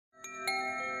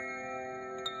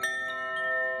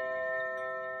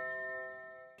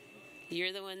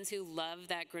You're the ones who love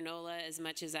that granola as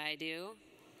much as I do,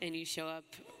 and you show up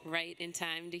right in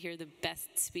time to hear the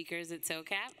best speakers at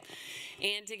SOCAP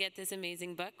and to get this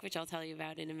amazing book, which I'll tell you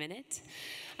about in a minute.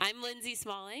 I'm Lindsay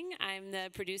Smalling. I'm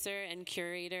the producer and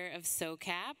curator of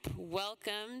SOCAP.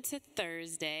 Welcome to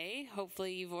Thursday.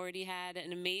 Hopefully you've already had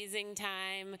an amazing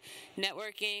time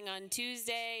networking on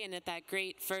Tuesday and at that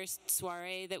great first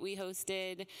soiree that we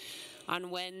hosted on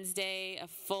Wednesday, a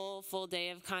full day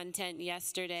of content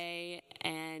yesterday,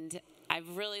 and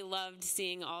I've really loved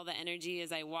seeing all the energy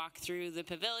as I walk through the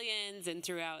pavilions and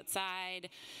through outside.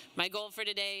 My goal for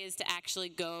today is to actually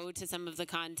go to some of the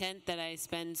content that I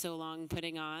spend so long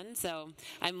putting on, so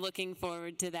I'm looking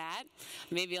forward to that.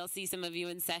 Maybe I'll see some of you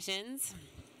in sessions.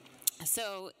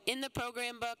 So in the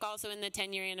program book, also in the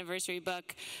 10-year anniversary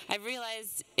book, I've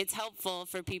realized it's helpful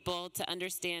for people to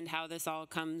understand how this all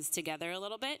comes together a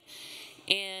little bit.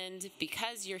 And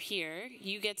because you're here,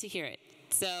 you get to hear it.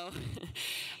 So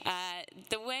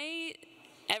the way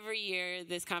every year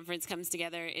this conference comes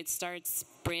together, it starts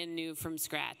brand new from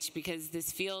scratch because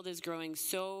this field is growing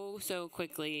so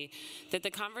quickly that the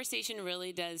conversation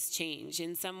really does change.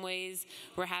 In some ways,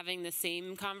 we're having the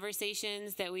same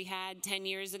conversations that we had 10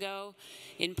 years ago.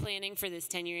 In planning for this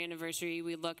 10-year anniversary,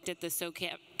 we looked at the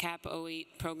SOCAP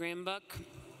 08 program book.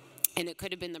 And it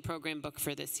could have been the program book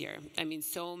for this year. I mean,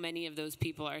 so many of those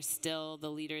people are still the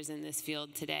leaders in this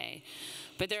field today.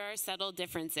 But there are subtle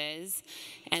differences,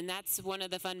 and that's one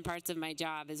of the fun parts of my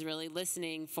job is really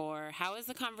listening for how is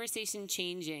the conversation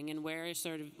changing and where's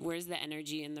the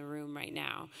energy in the room right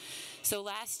now. So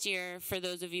last year, for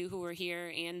those of you who were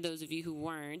here and those of you who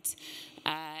weren't,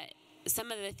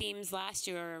 some of the themes last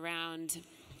year were around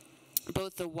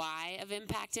both the why of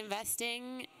impact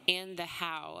investing and the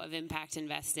how of impact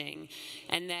investing.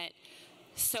 And that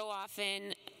so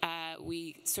often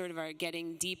we sort of are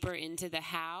getting deeper into the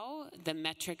how, the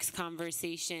metrics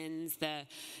conversations, the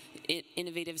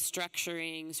innovative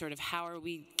structuring, sort of how are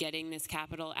we getting this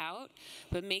capital out,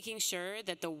 but making sure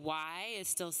that the why is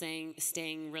still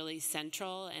staying really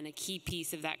central and a key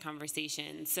piece of that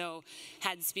conversation. So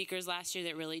had speakers last year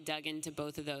that really dug into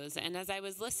both of those. And as I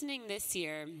was listening this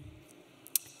year,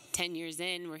 10 years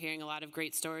in, we're hearing a lot of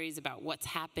great stories about what's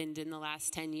happened in the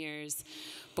last 10 years.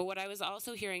 But what I was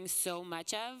also hearing so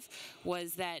much of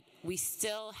was that we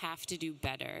still have to do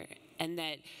better and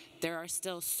that there are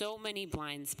still so many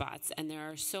blind spots and there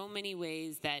are so many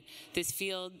ways that this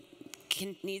field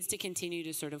needs to continue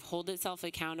to sort of hold itself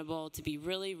accountable, to be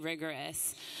really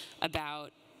rigorous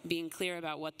about being clear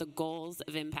about what the goals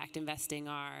of impact investing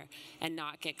are and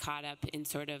not get caught up in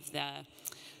sort of the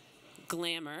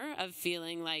glamour of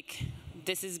feeling like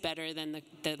this is better than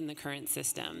the current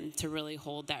system, to really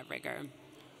hold that rigor.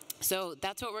 So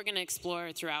that's what we're going to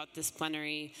explore throughout this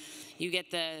plenary. You get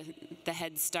the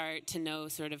head start to know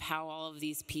sort of how all of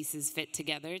these pieces fit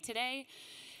together today.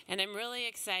 And I'm really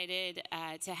excited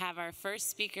to have our first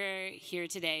speaker here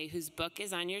today, whose book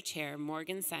is on your chair,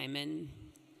 Morgan Simon.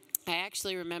 I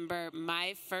actually remember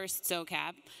my first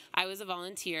SOCAP. I was a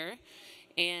volunteer.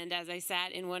 And as I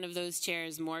sat in one of those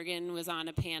chairs, Morgan was on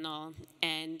a panel,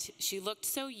 and she looked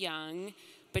so young,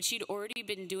 but she'd already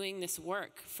been doing this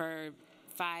work for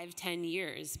 5-10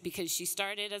 years because she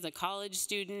started as a college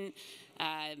student,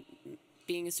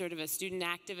 being a sort of a student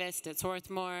activist at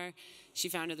Swarthmore. She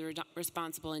founded the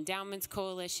Responsible Endowments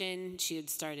Coalition. She had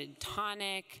started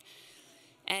Tonic.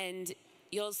 And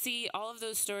you'll see all of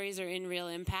those stories are in Real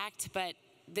Impact, but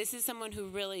this is someone who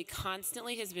really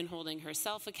constantly has been holding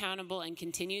herself accountable and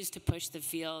continues to push the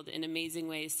field in amazing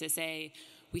ways to say,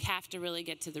 we have to really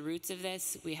get to the roots of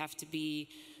this. We have to be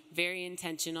very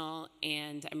intentional,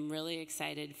 and I'm really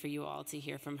excited for you all to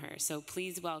hear from her. So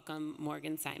please welcome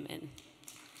Morgan Simon.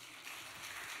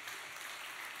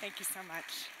 Thank you so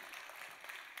much.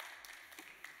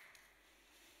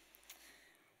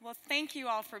 Well, thank you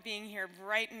all for being here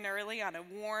bright and early on a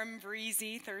warm,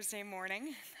 breezy Thursday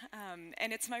morning.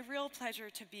 And it's my real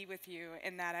pleasure to be with you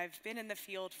in that I've been in the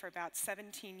field for about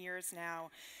 17 years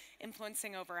now,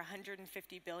 influencing over $150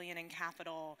 billion in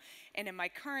capital. And in my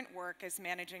current work as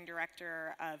managing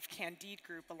director of Candide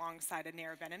Group alongside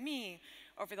Anair Ben-Ami,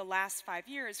 over the last 5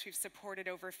 years, we've supported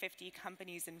over 50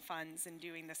 companies and funds in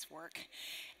doing this work.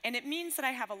 And it means that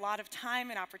I have a lot of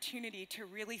time and opportunity to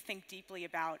really think deeply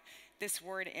about this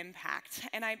word impact.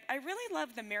 And I really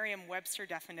love the Merriam-Webster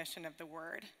definition of the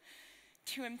word.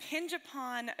 to impinge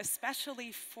upon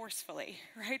especially forcefully,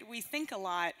 right? We think a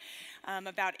lot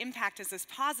about impact as this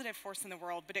positive force in the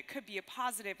world, but it could be a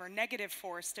positive or negative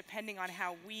force depending on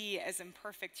how we as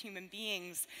imperfect human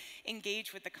beings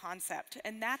engage with the concept.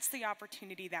 And that's the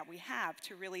opportunity that we have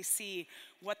to really see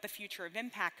what the future of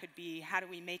impact could be. How do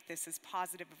we make this as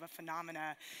positive of a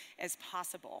phenomena as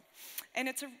possible? And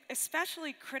it's an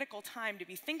especially critical time to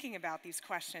be thinking about these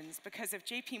questions, because if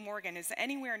JP Morgan is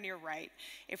anywhere near right,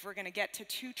 if we're going to get to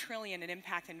 $2 trillion in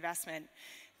impact investment,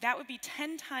 that would be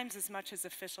 10 times as much as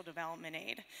official development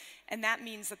aid. And that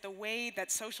means that the way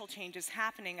that social change is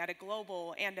happening at a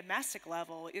global and domestic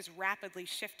level is rapidly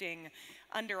shifting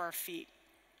under our feet.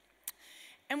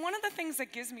 And one of the things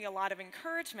that gives me a lot of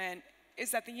encouragement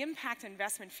is that the impact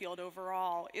investment field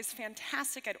overall is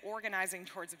fantastic at organizing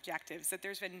towards objectives, that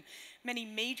there's been many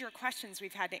major questions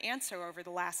we've had to answer over the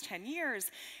last 10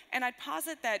 years, and I'd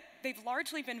posit that they've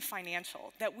largely been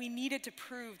financial, that we needed to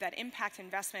prove that impact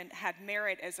investment had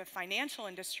merit as a financial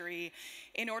industry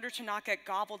in order to not get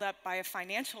gobbled up by a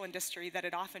financial industry that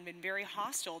had often been very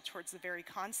hostile towards the very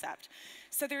concept.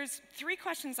 So there's 3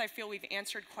 questions I feel we've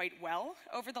answered quite well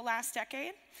over the last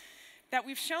decade. That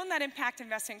we've shown that impact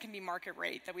investment can be market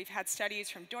rate, that we've had studies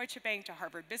from Deutsche Bank to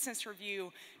Harvard Business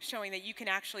Review showing that you can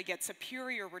actually get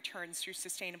superior returns through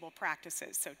sustainable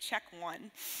practices. So check 1.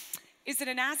 Is it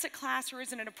an asset class, or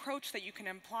is it an approach that you can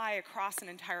apply across an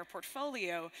entire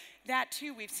portfolio? That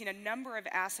too, we've seen a number of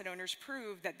asset owners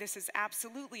prove that this is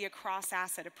absolutely a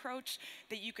cross-asset approach,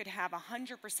 that you could have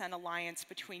 100% alliance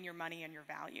between your money and your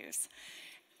values.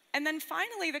 And then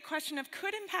finally, the question of,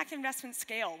 could impact investment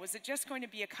scale? Was it just going to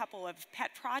be a couple of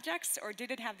pet projects, or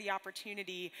did it have the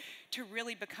opportunity to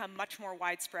really become much more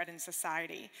widespread in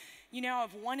society? You now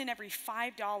have 1 in every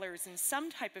 $5 in some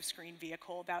type of screen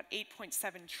vehicle, about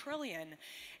 8.7 trillion,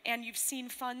 and you've seen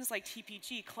funds like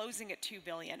TPG closing at $2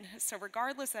 billion. So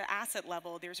regardless of asset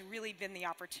level, there's really been the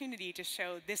opportunity to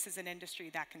show this is an industry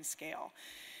that can scale.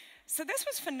 So this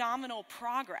was phenomenal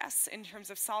progress in terms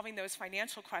of solving those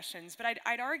financial questions, but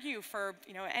I'd argue for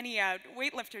any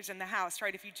weightlifters in the house,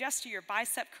 right? If you just do your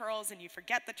bicep curls and you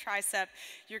forget the tricep,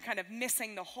 you're kind of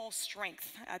missing the whole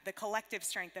strength, the collective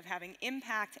strength of having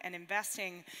impact and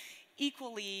investing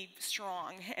equally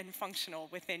strong and functional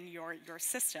within your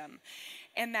system.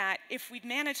 And that if we'd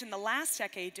managed in the last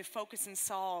decade to focus and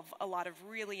solve a lot of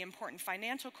really important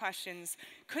financial questions,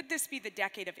 could this be the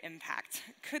decade of impact?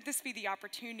 Could this be the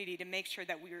opportunity to make sure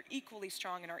that we are equally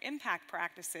strong in our impact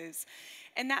practices?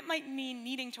 And that might mean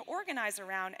needing to organize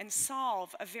around and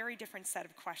solve a very different set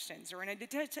of questions, or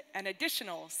an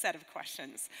additional set of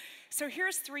questions. So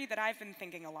here's 3 that I've been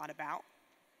thinking a lot about.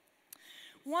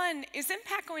 1, is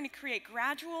impact going to create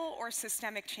gradual or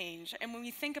systemic change? And when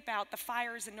we think about the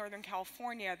fires in Northern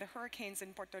California, the hurricanes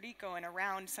in Puerto Rico and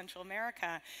around Central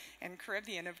America and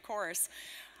Caribbean, of course,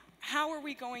 how are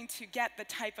we going to get the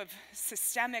type of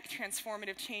systemic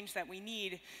transformative change that we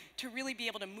need to really be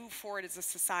able to move forward as a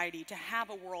society, to have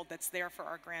a world that's there for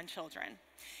our grandchildren?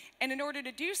 And in order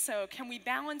to do so, can we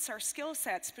balance our skill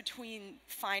sets between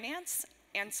finance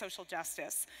and social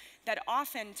justice? That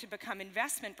often, to become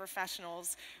investment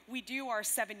professionals, we do our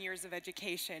 7 years of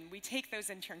education. We take those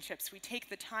internships. We take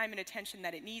the time and attention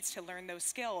that it needs to learn those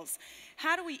skills.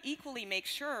 How do we equally make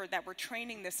sure that we're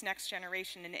training this next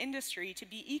generation in industry to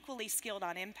be equally skilled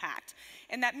on impact?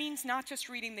 And that means not just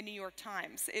reading the New York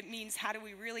Times. It means, how do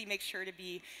we really make sure to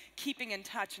be keeping in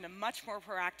touch in a much more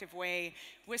proactive way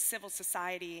with civil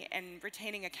society and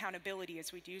retaining accountability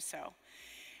as we do so?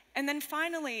 And then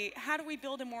finally, how do we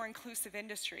build a more inclusive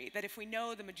industry? That if we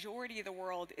know the majority of the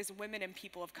world is women and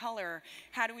people of color,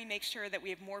 how do we make sure that we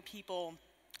have more people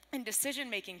in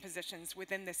decision-making positions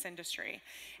within this industry?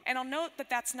 And I'll note that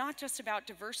that's not just about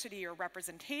diversity or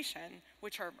representation,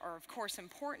 which are of course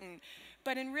important,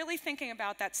 but in really thinking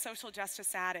about that social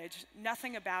justice adage,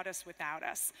 nothing about us without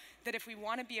us. That if we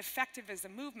want to be effective as a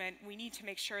movement, we need to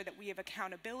make sure that we have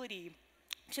accountability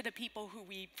to the people who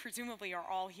we presumably are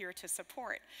all here to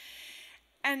support.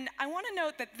 And I want to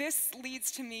note that this leads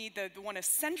to me the one of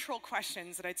central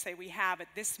questions that I'd say we have at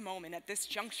this moment, at this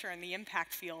juncture in the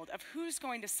impact field, of who's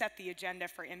going to set the agenda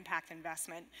for impact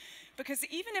investment. Because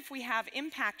even if we have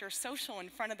impact or social in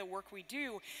front of the work we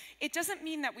do, it doesn't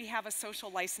mean that we have a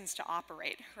social license to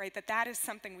operate, right? That is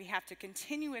something we have to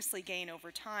continuously gain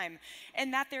over time,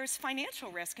 and that there's financial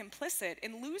risk implicit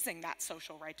in losing that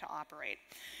social right to operate.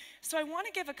 So I want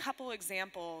to give a couple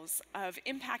examples of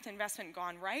impact investment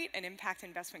gone right and impact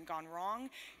investment gone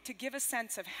wrong to give a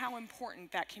sense of how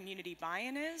important that community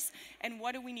buy-in is and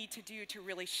what do we need to do to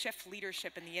really shift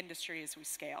leadership in the industry as we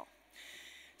scale.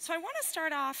 So I want to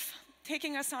start off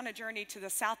taking us on a journey to the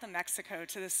south of Mexico,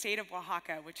 to the state of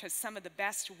Oaxaca, which has some of the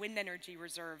best wind energy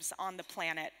reserves on the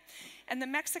planet. And the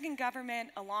Mexican government,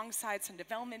 alongside some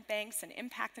development banks and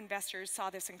impact investors, saw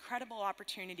this incredible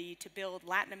opportunity to build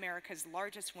Latin America's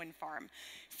largest wind farm.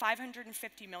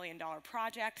 $550 million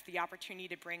project, the opportunity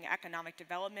to bring economic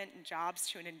development and jobs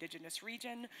to an indigenous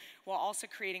region, while also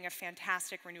creating a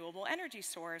fantastic renewable energy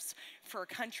source for a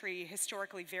country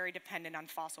historically very dependent on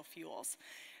fossil fuels.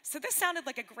 So this sounded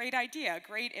like a great idea, a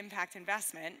great impact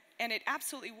investment, and it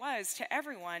absolutely was to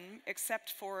everyone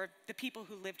except for the people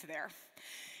who lived there,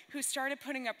 who started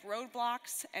putting up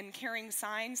roadblocks and carrying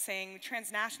signs saying,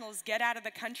 transnationals, get out of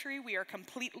the country, we are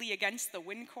completely against the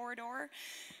wind corridor,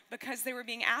 because they were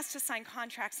being asked to sign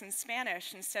contracts in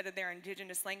Spanish instead of their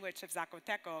indigenous language of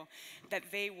Zapoteco, that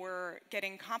they were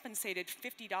getting compensated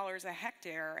 $50 a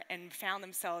hectare and found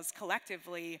themselves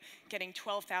collectively getting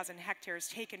 12,000 hectares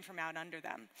taken from out under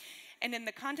them. And in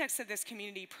the context of this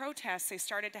community protest, they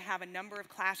started to have a number of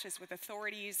clashes with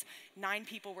authorities. 9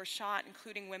 people were shot,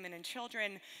 including women and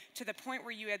children, to the point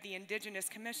where you had the Indigenous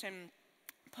Commission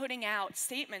putting out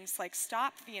statements like,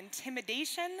 stop the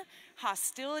intimidation,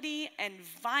 hostility, and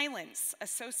violence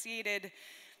associated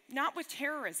not with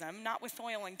terrorism, not with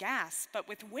oil and gas, but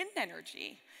with wind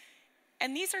energy.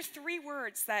 And these are 3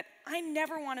 words that I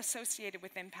never want associated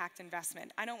with impact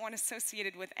investment. I don't want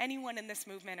associated with anyone in this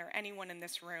movement or anyone in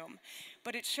this room.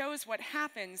 But it shows what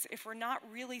happens if we're not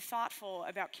really thoughtful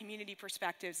about community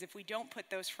perspectives. If we don't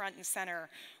put those front and center,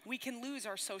 we can lose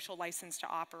our social license to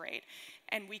operate.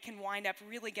 And we can wind up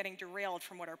really getting derailed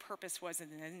from what our purpose was in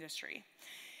an industry.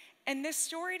 And this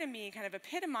story to me kind of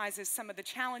epitomizes some of the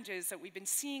challenges that we've been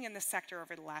seeing in the sector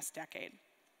over the last decade.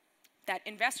 That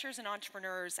investors and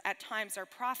entrepreneurs at times are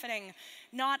profiting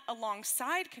not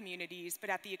alongside communities, but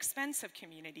at the expense of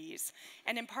communities,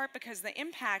 and in part because the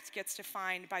impact gets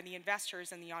defined by the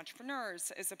investors and the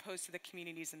entrepreneurs as opposed to the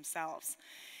communities themselves.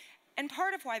 And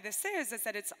part of why this is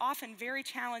that it's often very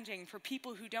challenging for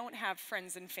people who don't have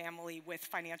friends and family with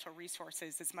financial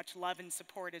resources, as much love and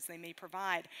support as they may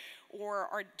provide,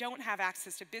 or don't have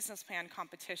access to business plan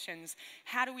competitions.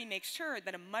 How do we make sure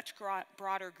that a much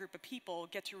broader group of people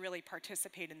get to really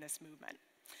participate in this movement?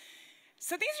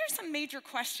 So these are some major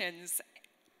questions.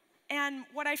 And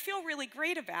what I feel really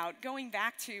great about, going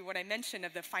back to what I mentioned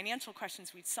of the financial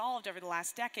questions we'd solved over the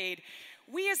last decade,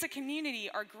 we as a community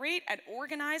are great at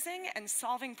organizing and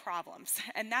solving problems.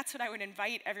 And that's what I would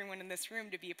invite everyone in this room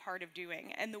to be a part of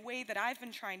doing. And the way that I've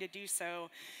been trying to do so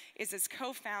is as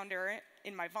co-founder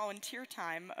in my volunteer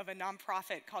time of a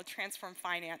nonprofit called Transform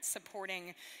Finance,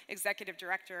 supporting executive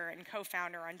director and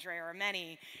co-founder Andrea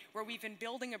Armeni, where we've been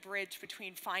building a bridge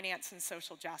between finance and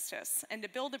social justice. And to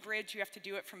build a bridge, you have to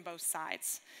do it from both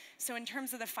sides. So in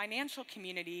terms of the financial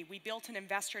community, we built an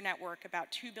investor network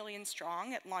about 2 billion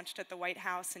strong. It launched at the White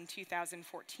House in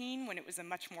 2014 when it was a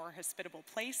much more hospitable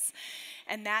place.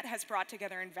 And that has brought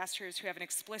together investors who have an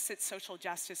explicit social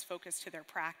justice focus to their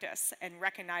practice and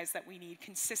recognize that we need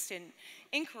consistent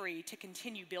inquiry to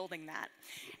continue building that.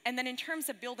 And then in terms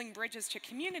of building bridges to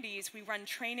communities, we run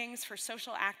trainings for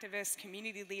social activists,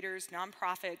 community leaders,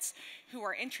 nonprofits who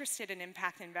are interested in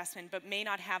impact investment but may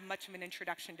not have much of an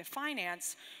introduction to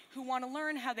finance, who want to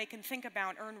learn how they can think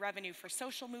about earned revenue for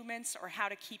social movements or how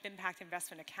to keep impact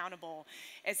investment accountable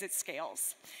as it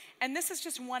scales. And this is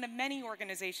just one of many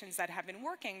organizations that have been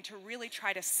working to really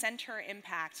try to center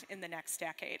impact in the next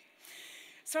decade.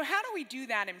 So how do we do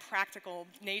that in practical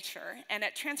nature? And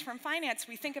at Transform Finance,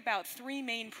 we think about 3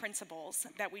 main principles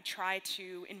that we try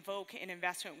to invoke in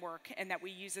investment work and that we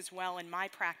use as well in my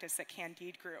practice at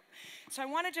Candide Group. So I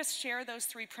want to just share those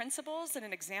 3 principles and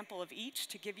an example of each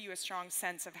to give you a strong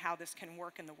sense of how this can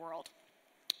work in the world.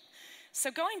 So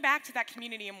going back to that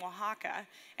community in Oaxaca,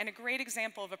 and a great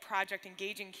example of a project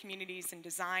engaging communities in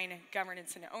design,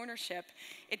 governance, and ownership,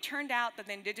 it turned out that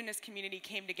the indigenous community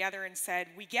came together and said,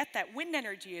 we get that wind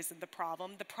energy isn't the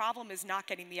problem is not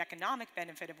getting the economic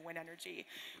benefit of wind energy.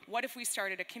 What if we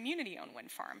started a community-owned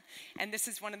wind farm? And this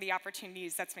is one of the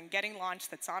opportunities that's been getting launched,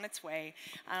 that's on its way,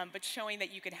 but showing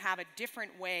that you can have a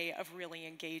different way of really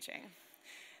engaging.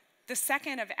 The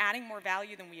second of adding more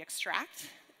value than we extract.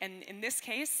 And in this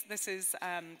case, this is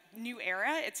New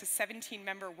Era. It's a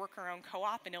 17-member worker-owned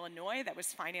co-op in Illinois that was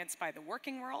financed by the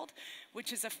Working World,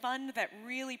 which is a fund that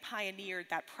really pioneered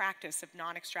that practice of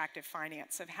non-extractive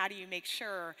finance, of how do you make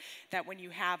sure that when you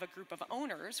have a group of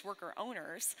owners, worker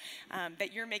owners,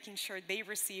 that you're making sure they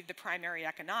receive the primary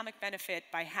economic benefit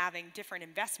by having different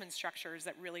investment structures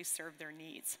that really serve their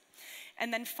needs.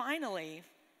 And then finally,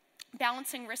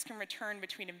 balancing risk and return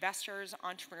between investors,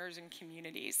 entrepreneurs, and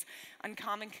communities.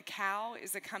 Uncommon Cacao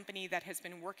is a company that has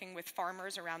been working with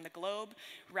farmers around the globe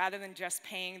rather than just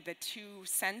paying the 2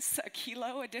 cents a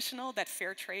kilo additional that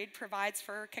fair trade provides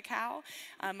for cacao,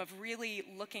 of really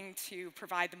looking to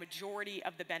provide the majority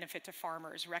of the benefit to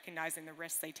farmers, recognizing the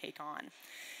risks they take on.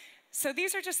 So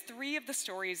these are just 3 of the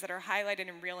stories that are highlighted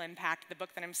in Real Impact, the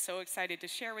book that I'm so excited to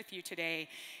share with you today.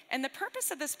 And the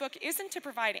purpose of this book isn't to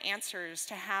provide answers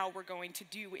to how we're going to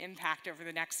do impact over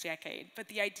the next decade, but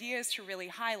the idea is to really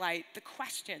highlight the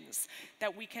questions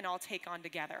that we can all take on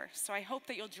together. So I hope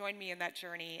that you'll join me in that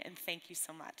journey, and thank you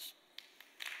so much.